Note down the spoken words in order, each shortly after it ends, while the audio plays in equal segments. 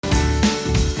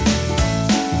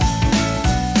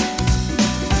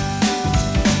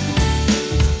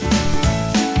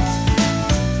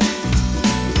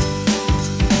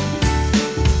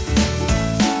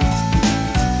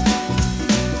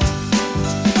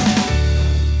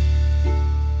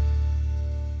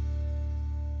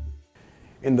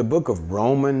In the book of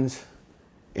Romans,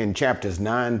 in chapters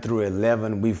 9 through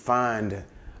 11, we find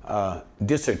a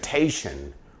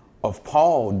dissertation of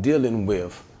Paul dealing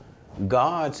with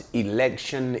God's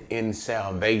election in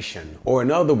salvation, or in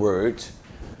other words,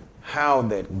 how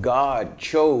that God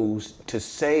chose to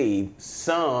save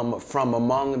some from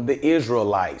among the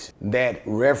Israelites. That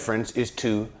reference is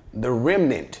to the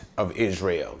remnant of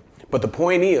Israel. But the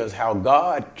point is how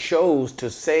God chose to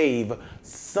save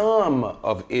some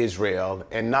of Israel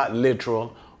and not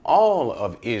literal all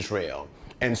of Israel.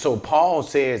 And so Paul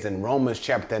says in Romans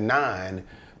chapter 9,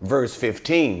 verse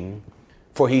 15,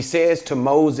 for he says to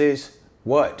Moses,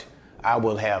 what? I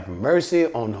will have mercy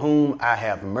on whom I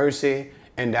have mercy,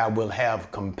 and I will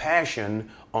have compassion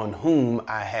on whom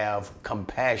I have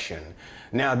compassion.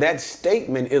 Now that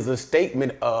statement is a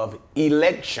statement of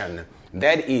election.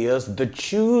 That is the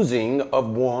choosing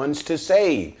of ones to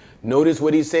save. Notice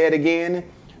what he said again.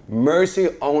 Mercy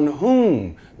on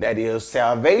whom? That is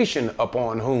salvation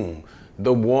upon whom?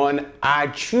 The one I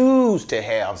choose to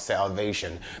have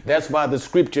salvation. That's why the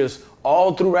scriptures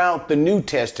all throughout the New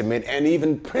Testament, and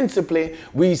even principally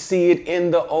we see it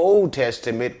in the Old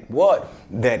Testament, what?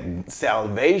 That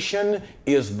salvation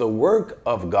is the work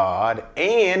of God,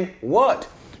 and what?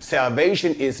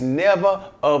 Salvation is never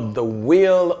of the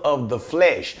will of the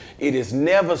flesh. It is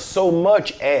never so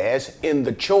much as in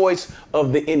the choice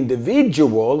of the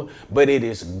individual, but it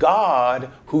is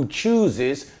God who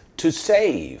chooses to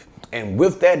save. And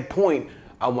with that point,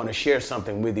 I want to share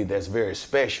something with you that's very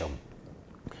special.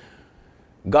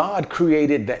 God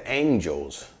created the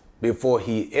angels before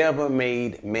he ever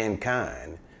made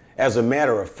mankind. As a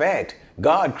matter of fact,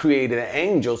 God created the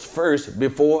angels first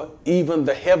before even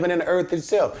the heaven and earth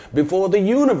itself, before the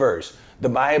universe. The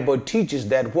Bible teaches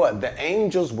that what? The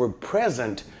angels were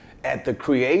present at the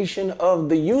creation of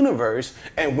the universe.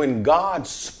 And when God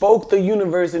spoke the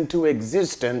universe into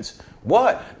existence,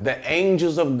 what? The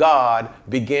angels of God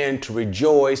began to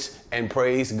rejoice and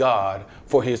praise God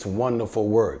for his wonderful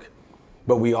work.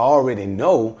 But we already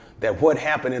know that what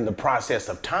happened in the process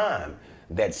of time,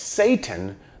 that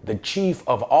Satan, the chief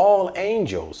of all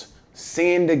angels,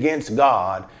 sinned against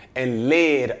God and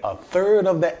led a third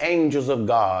of the angels of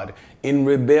God in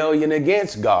rebellion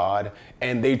against God.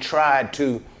 And they tried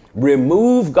to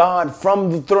remove God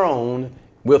from the throne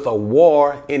with a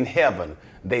war in heaven.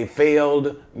 They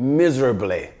failed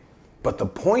miserably. But the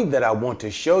point that I want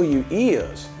to show you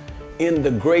is in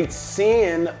the great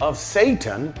sin of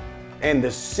Satan and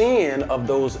the sin of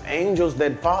those angels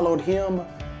that followed him,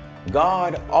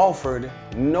 God offered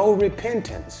no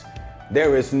repentance.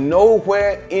 There is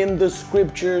nowhere in the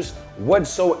scriptures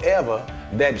whatsoever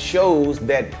that shows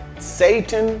that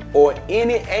Satan or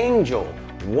any angel,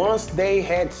 once they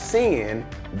had sinned,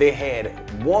 they had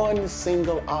one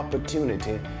single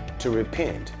opportunity to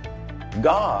repent.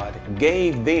 God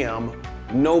gave them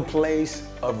no place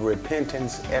of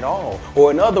repentance at all. Or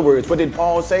in other words, what did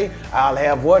Paul say? I'll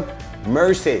have what?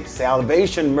 Mercy,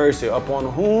 salvation, mercy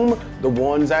upon whom? The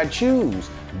ones I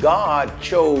choose. God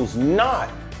chose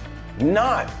not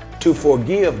to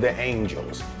forgive the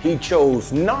angels. He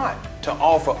chose not to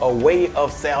offer a way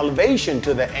of salvation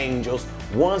to the angels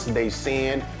once they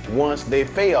sinned, once they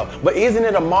failed. But isn't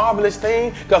it a marvelous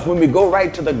thing? Because when we go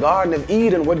right to the Garden of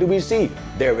Eden, what do we see?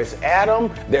 There is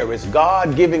Adam, there is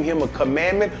God giving him a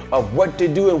commandment of what to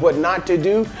do and what not to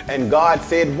do. And God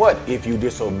said, what? If you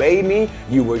disobey me,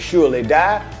 you will surely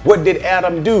die. What did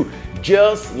Adam do?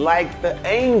 Just like the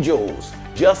angels,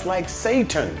 just like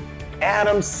Satan,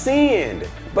 Adam sinned.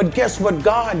 But guess what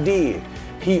God did?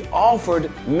 He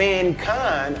offered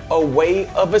mankind a way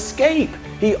of escape.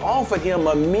 He offered him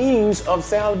a means of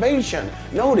salvation.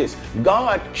 Notice,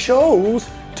 God chose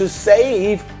to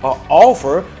save or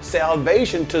offer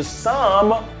salvation to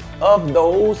some of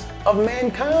those of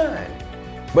mankind.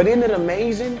 But isn't it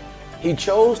amazing? He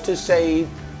chose to save.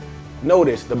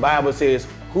 Notice, the Bible says,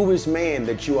 who is man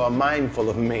that you are mindful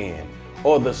of man,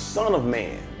 or the Son of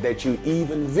Man that you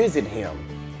even visit him?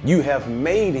 You have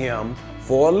made him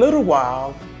for a little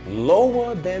while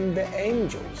lower than the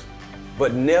angels.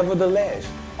 But nevertheless,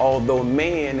 although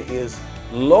man is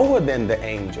lower than the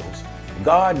angels,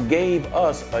 God gave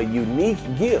us a unique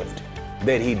gift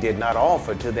that he did not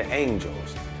offer to the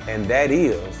angels, and that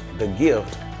is the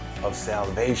gift of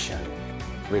salvation,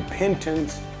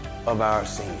 repentance of our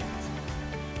sins.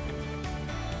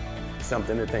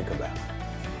 Something to think about.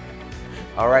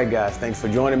 All right, guys, thanks for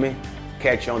joining me.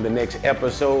 Catch you on the next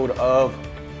episode of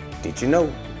Did You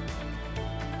Know?